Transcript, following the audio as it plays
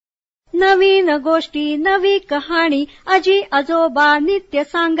नवीन गोष्टी नवी कहाणी आजी आजोबा नित्य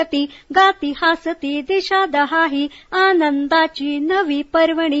सांगती, गाती हसती दिशा दहाही, आनंदाची नवी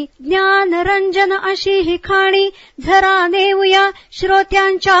पर्वणी, ज्ञान रंजन अशी ही खाणी, झरा नेऊया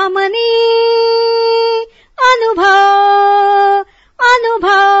श्रोत्यांच्या मनी अनुभव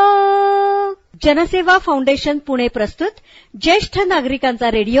अनुभव. जनसेवा फाउंडेशन पुणे प्रस्तुत ज्येष्ठ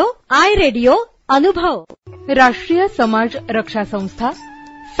नागरिकांचा रेडिओ आय रेडिओ अनुभव. राष्ट्रीय समाज रक्षा संस्था,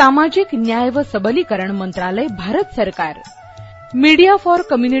 सामाजिक न्याय व सबलीकरण मंत्रालय, भारत सरकार, मीडिया फॉर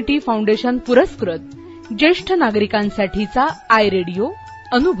कम्युनिटी फाउंडेशन पुरस्कृत ज्येष्ठ नागरिकांसाठीचा आय रेडिओ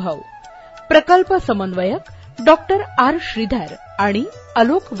अनुभव. प्रकल्प समन्वयक डॉक्टर आर श्रीधर आणि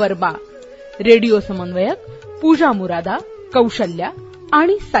आलोक वर्मा. रेडिओ समन्वयक पूजा मुरादा, कौशल्या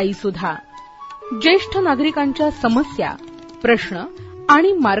आणि साई सुधा. ज्येष्ठ नागरिकांच्या समस्या, प्रश्न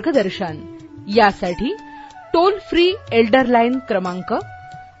आणि मार्गदर्शन यासाठी टोल फ्री एल्डर लाईन क्रमांक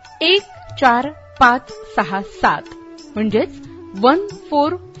 14567 म्हणजेच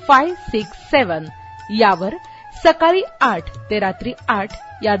 14567 यावर सकाळी 8 ते रात्री 8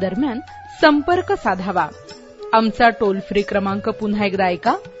 या दरम्यान संपर्क साधावा. आमचा टोल फ्री क्रमांक पुन्हा एकदा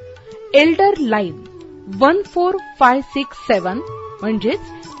ऐका. एल्डर लाईन 14567 म्हणजेच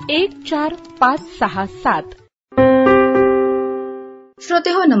 14567.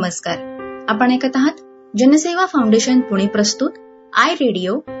 श्रोतेहो नमस्कार. आपण ऐकत आहात जनसेवा फाउंडेशन पुणे प्रस्तुत आय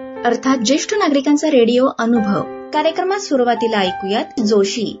रेडिओ अर्थात ज्येष्ठ नागरिकांचा रेडिओ अनुभव. कार्यक्रमात सुरुवातीला ऐकूयात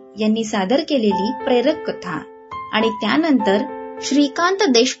जोशी यांनी सादर केलेली प्रेरक कथा आणि त्यानंतर श्रीकांत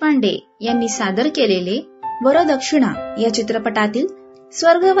देशपांडे यांनी सादर केलेले वरदक्षिणा या चित्रपटातील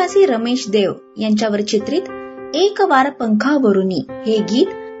स्वर्गवासी रमेश देव यांच्यावर चित्रित एक वार पंखावरुनी हे गीत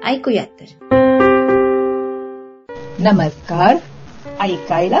ऐकूयात. तर नमस्कार.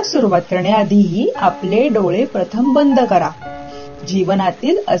 ऐकायला सुरुवात करण्याआधी आपले डोळे प्रथम बंद करा.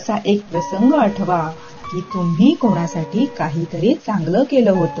 जीवनातील असा एक प्रसंग आठवा की तुम्ही कोणासाठी काहीतरी चांगलं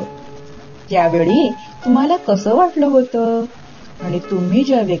केलं होतं. त्यावेळी तुम्हाला कसं वाटलं होतं आणि तुम्ही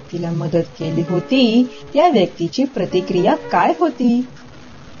ज्या व्यक्तीला मदत केली होती त्या व्यक्तीची प्रतिक्रिया काय होती.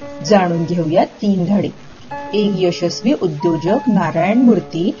 जाणून घेऊया 3 धडे. एक यशस्वी उद्योजक नारायण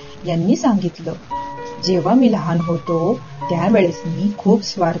मूर्ती यांनी सांगितलं, जेव्हा मी लहान होतो त्यावेळेस मी खूप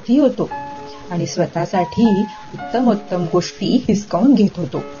स्वार्थी होतो आणि स्वतःसाठी उत्तम गोष्टी हिसकावून घेत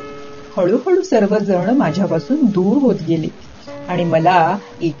होतो. हळूहळू सर्वजण माझ्यापासून दूर होत गेले आणि मला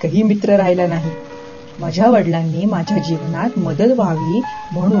एकही मित्र राहिला नाही. माझ्या वडिलांनी माझ्या जीवनात मदत व्हावी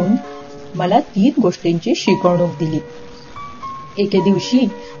म्हणून मला 3 गोष्टींची शिकवणूक दिली. एके दिवशी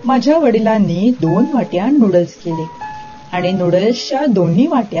माझ्या वडिलांनी 2 वाट्या नूडल्स केले आणि नूडल्सच्या दोन्ही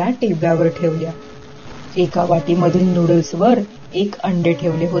वाट्या टेबलावर ठेवल्या. एका वाटीमधील नूडल्सवर 1 अंडे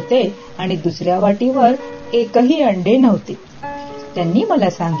ठेवले होते आणि दुसऱ्या वाटीवर एकही अंडे नव्हते. त्यांनी मला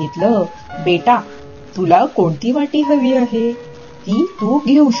सांगितलं, बेटा तुला कोणती वाटी हवी आहे ती तू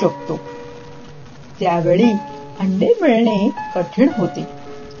घेऊ शकतो. त्यावेळी अंडे मिळणे कठीण होते.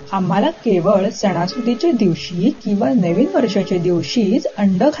 आम्हाला केवळ सणासुदीच्या दिवशी किंवा नवीन वर्षाच्या दिवशीच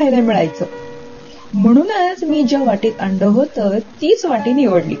अंड खायला मिळायचं. म्हणूनच मी ज्या वाटीत अंड होतं तीच वाटी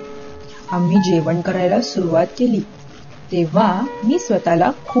निवडली. आम्ही जेवण करायला सुरुवात केली तेव्हा मी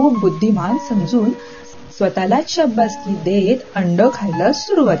स्वतःला खूप बुद्धिमान समजून स्वतःलाच शाबासकी देत अंड खायला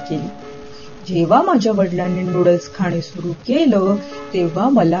सुरुवात केली. जेव्हा माझ्या वडिलांनी नूडल्स खाणे सुरू केलं तेव्हा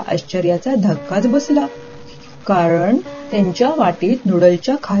मला आश्चर्याचा धक्काच बसला, कारण त्यांच्या वाटीत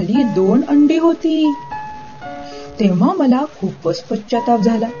नूडल्सच्या खाली 2 अंडी होती. तेव्हा मला खूपच पश्चाताप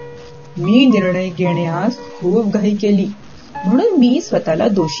झाला. मी निर्णय घेण्यास खूप घाई केली म्हणून मी स्वतःला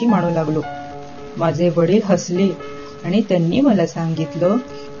दोषी मानू लागलो. माझे वडील हसले आणि त्यांनी मला सांगितलं,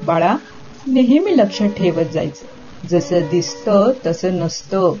 बाळा नेहमी लक्षात ठेवत जायचं, जसं दिसतं तसं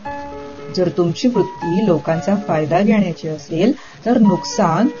नसतं. जर तुमची वृत्ती लोकांचा फायदा घेण्याची असेल तर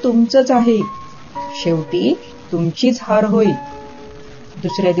नुकसान तुमचंच आहे. शेवटी तुमचीच हार होईल.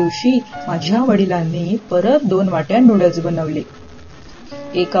 दुसऱ्या दिवशी माझ्या वडिलांनी परत 2 वाट्या नूडल्स बनवले.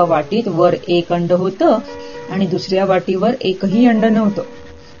 एका वाटीत वर 1 अंड होतं आणि दुसऱ्या वाटीवर एकही अंड नव्हतं.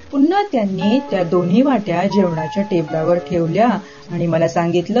 पुन्हा त्यांनी त्या दोन्ही वाट्या जेवणाच्या टेबलावर ठेवल्या आणि मला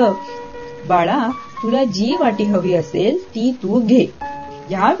सांगितलं, बाळा तुला जी वाटी हवी असेल ती तू घे.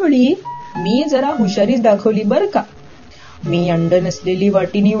 यावेळी मी जरा हुशारी दाखवली बरं का. मी अंड नसलेली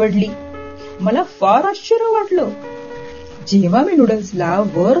वाटी निवडली. मला फार आश्चर्य वाटलं. जेव्हा मी नूडल्सला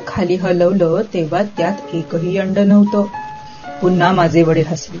वर खाली हलवलं तेव्हा त्यात एकही अंड नव्हतं. पुन्हा माझे वडील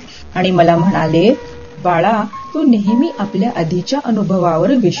हसले आणि मला म्हणाले, बाळा तू नेहमी आपल्या आधीच्या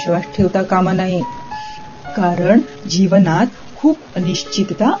अनुभवावर विश्वास ठेवता कामा नये, कारण जीवनात खूप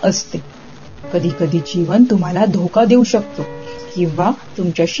अनिश्चितता असते. कधी कधी जीवन तुम्हाला धोका देऊ शकतो किंवा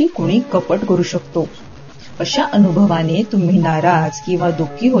तुमच्याशी कोणी कपट करू शकतो. अशा अनुभवाने तुम्ही नाराज किंवा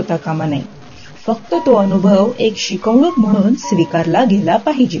दुःखी होता कामा नये. फक्त तो अनुभव एक शिकवणूक म्हणून स्वीकारला गेला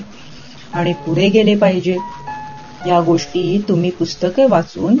पाहिजे आणि पुढे गेले पाहिजे. या गोष्टी तुम्ही पुस्तके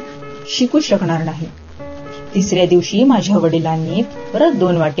वाचून शिकू शकणार नाही. तिसऱ्या दिवशी माझ्या वडिलांनी परत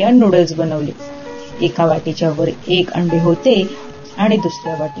 2 वाट्या नूडल्स बनवले. एका वाटीच्या वर 1 अंडे होते आणि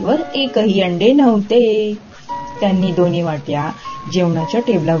दुसऱ्या वाटीवर 1ही अंडे नव्हते. त्यांनी 2 वाट्या जेवणाच्या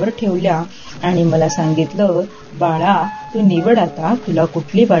टेबलावर ठेवल्या आणि मला सांगितलं, बाळा, तू निवड आता तुला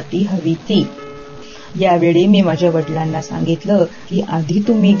कुठली वाटी हवी ती. यावेळी मी माझ्या वडिलांना सांगितलं की आधी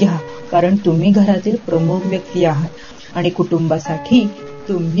तुम्ही घ्या, कारण तुम्ही घरातील प्रमुख व्यक्ती आहात आणि कुटुंबासाठी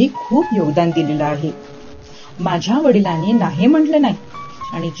तुम्ही खूप योगदान दिलेलं आहे. माझ्या वडिलांनी नाही म्हटलं नाही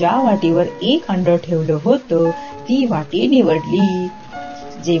आणि ज्या वाटीवर 1 अंड ठेवलं होतं ती वाटी निवडली.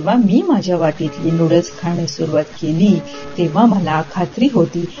 जेव्हा मी माझ्या वाटीतली नूडल्स खाण्यास सुरुवात केली तेव्हा मला खात्री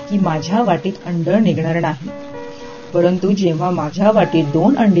होती की माझ्या वाटीत अंड निघणार नाही. परंतु जेव्हा माझ्या वाटीत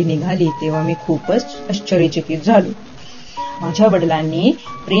 2 अंडी निघाली तेव्हा मी खूपच आश्चर्यचकित झालो. माझ्या वडिलांनी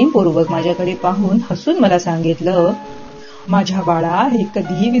प्रेमपूर्वक माझ्याकडे पाहून हसून मला सांगितलं, माझ्या बाळा, हे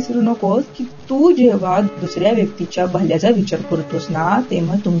कधीही विसरू नकोस की तू जेव्हा दुसऱ्या व्यक्तीच्या भल्याचा विचार करतोस ना,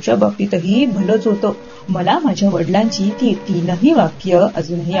 तेव्हा तुमच्या बाबतीतही भलंच होतं. मला माझ्या वडिलांची ती 3ही वाक्य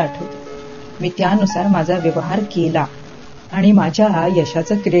अजूनही आठवतं. मी त्यानुसार माझा व्यवहार केला आणि माझ्या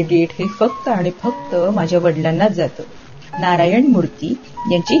यशाचं क्रेडिट हे फक्त आणि फक्त माझ्या वडिलांनाच जातं. नारायण मूर्ती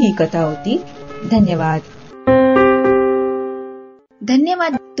यांची ही कथा होती. धन्यवाद.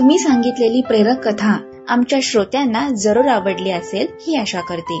 धन्यवाद. तुम्ही सांगितलेली प्रेरक कथा आमच्या श्रोत्यांना जरूर आवडली असेल ही आशा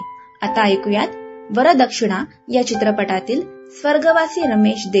करते. आता ऐकूयात वरदक्षिणा या चित्रपटातील स्वर्गवासी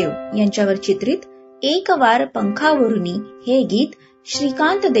रमेश देव यांच्यावर चित्रित एक वार पंखावरुनी हे गीत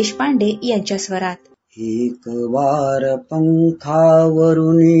श्रीकांत देशपांडे यांच्या स्वरात. एक वार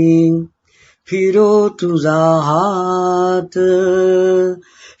पंखावरुनी फिरो तुझा हात,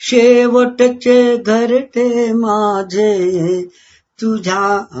 शेवटचे घरटे माझे तुझ्या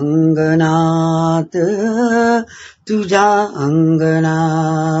अंगणात, तुझ्या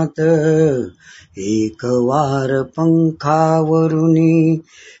अंगणात. एक वार पंखावरुनी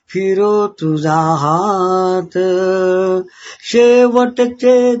फिरो तुझा हात,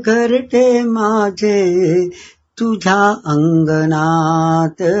 शेवटचे घरटे माझे तुझ्या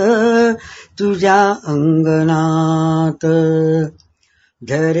अंगणात, तुझ्या अंगणात.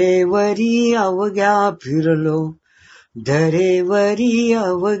 धरेवरी अवघ्या फिरलो, धरेवरी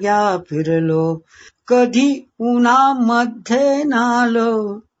अवघ्या फिरलो, कधी उन्हामध्ये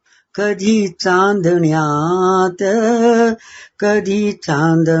नालो, कधी चांदण्यात, कधी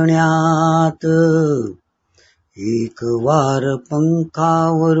चांदण्यात. एक वार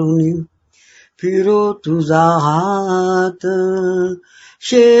पंखावरुनी फिरो तुझा हात,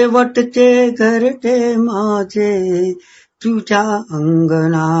 शेवटचे घरटे माझे तुझ्या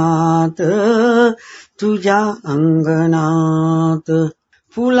अंगणात, तुझ्या अंगणात.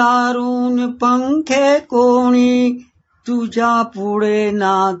 फुलारून पंखे कोणी तुझ्या पुढे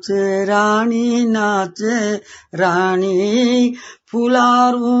नाचे राणी, नाचे राणी.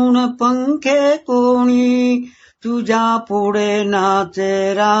 फुलारून पंखे कोणी तुझ्या पुढे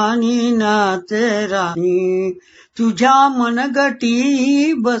नाचे राणी, नाचे राणी. तुझ्या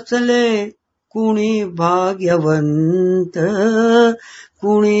मनगटी बसले कुणी भाग्यवंत,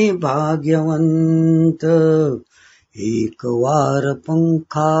 कुणी भाग्यवंत. एक वार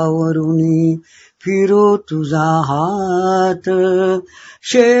पंखावरुनी फिरो तुझा हात,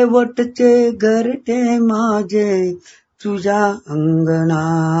 शेवटचे घरटे माझे तुझ्या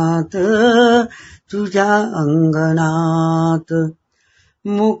अंगणात, तुझ्या अंगणात.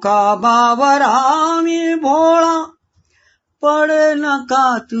 मुकाबावर आम्ही भोळा, पड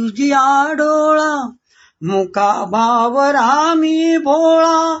नका तुझी आडोळा. मुकाबावर आम्ही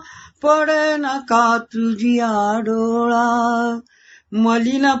भोळा, पड नका तुझी आडोळा.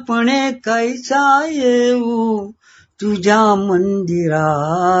 मलिनपणे कैसा येऊ तुझ्या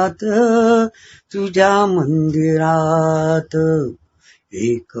मंदिरात, तुझ्या मंदिरात.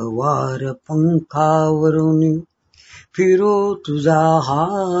 एक वार पंखावरुनी फिरो तुझा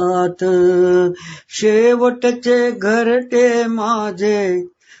हात, शेवटचे घरटे माझे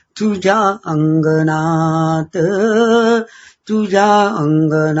तुझ्या अंगणात, तुझ्या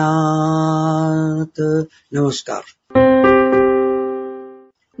अंगणात. नमस्कार.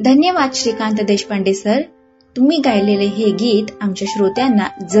 धन्यवाद श्रीकांत देशपांडे सर. तुम्ही गायलेले हे गीत आमच्या श्रोत्यांना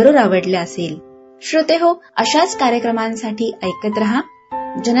जरूर आवडले असेल. श्रोते हो, अशाच कार्यक्रमांसाठी ऐकत रहा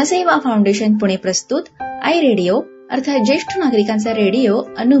जनसेवा फाउंडेशन पुणे प्रस्तुत आय रेडिओ, अर्थात ज्येष्ठ नागरिकांचा रेडिओ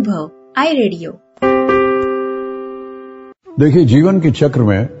अनुभव. I radio. देखिए, जीवन के चक्र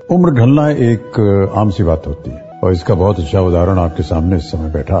में उम्र ढलना एक आम सी बात होती है और इसका बहुत अच्छा उदाहरण आपके सामने इस समय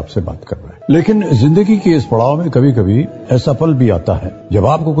बैठा आपसे बात कर रहा है। लेकिन जिंदगी के इस पड़ाव में कभी कभी ऐसा पल भी आता है जब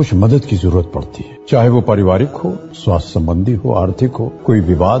आपको कुछ मदद की जरूरत पड़ती है, चाहे वो पारिवारिक हो, स्वास्थ्य संबंधी हो, आर्थिक हो, कोई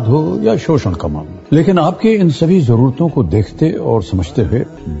विवाद हो या शोषण का मामला। लेकिन आपके इन सभी जरूरतों को देखते और समझते हुए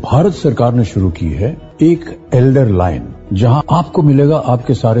भारत सरकार ने शुरू की है एक एल्डर लाइन, जहां आपको मिलेगा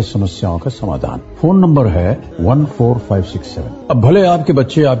आपके सारे समस्याओं का समाधान। फोन नंबर है 14567। अब भले आपके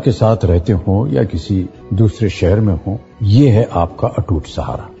बच्चे आपके साथ रहते हो या किसी दूसरे शहर में हो, ये है आपका अटूट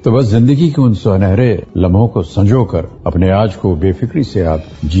सहारा। तो बस जिंदगी के उन सुनहरे लम्हों को संजोकर अपने आज को बेफिक्री से आप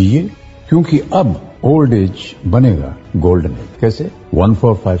जिए, क्योंकि अब ओल्ड एज बनेगा गोल्डन एज। कैसे?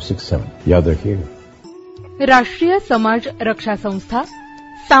 14567 याद रखिएगा। राष्ट्रीय समाज रक्षा संस्था,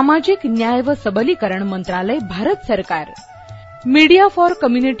 सामाजिक न्याय व सबलीकरण मंत्रालय, भारत सरकार, मीडिया फॉर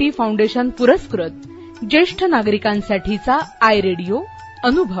कम्युनिटी फाउंडेशन पुरस्कृत ज्येष्ठ नागरिकांसाठीचा आय रेडिओ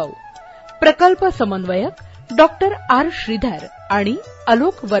अनुभव, प्रकल्प समन्वयक डॉक्टर आर श्रीधर आणि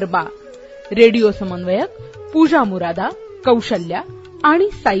अलोक वर्मा, रेडिओ समन्वयक पूजा मुरादा, कौशल्या आणि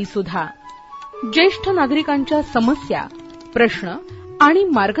साई सुधा। ज्येष्ठ नागरिकांच्या समस्या, प्रश्न आणि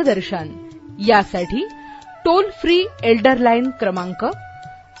मार्गदर्शन यासाठी टोल फ्री एल्डर लाईन क्रमांक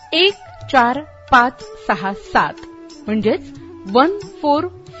 14567 म्हणजेच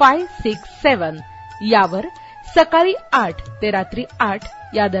 14567 यावर सकाळी 8 ते रात्री 8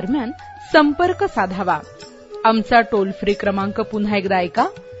 या दरम्यान संपर्क साधावा। आमचा टोल फ्री क्रमांक पुन्हा एकदा ऐका,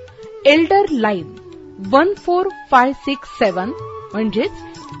 एल्डर लाईन 14567 म्हणजेच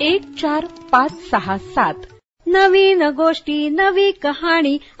 14567। नवीन गोष्टी, नवी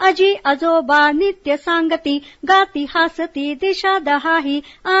कहाणी, आजी आजोबा नित्य सांगती, गाती हासती दिशा दहाही,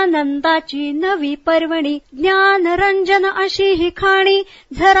 आनंदाची नवी पर्वणी, ज्ञान रंजन अशी ही खाणी,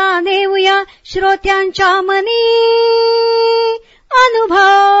 झरा नेऊया श्रोत्यांच्या मनी,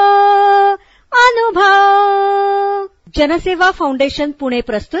 अनुभव अनुभव। जनसेवा फाउंडेशन पुणे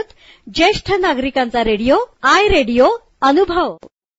प्रस्तुत ज्येष्ठ नागरिकांचा रेडिओ, आय रेडिओ अनुभव।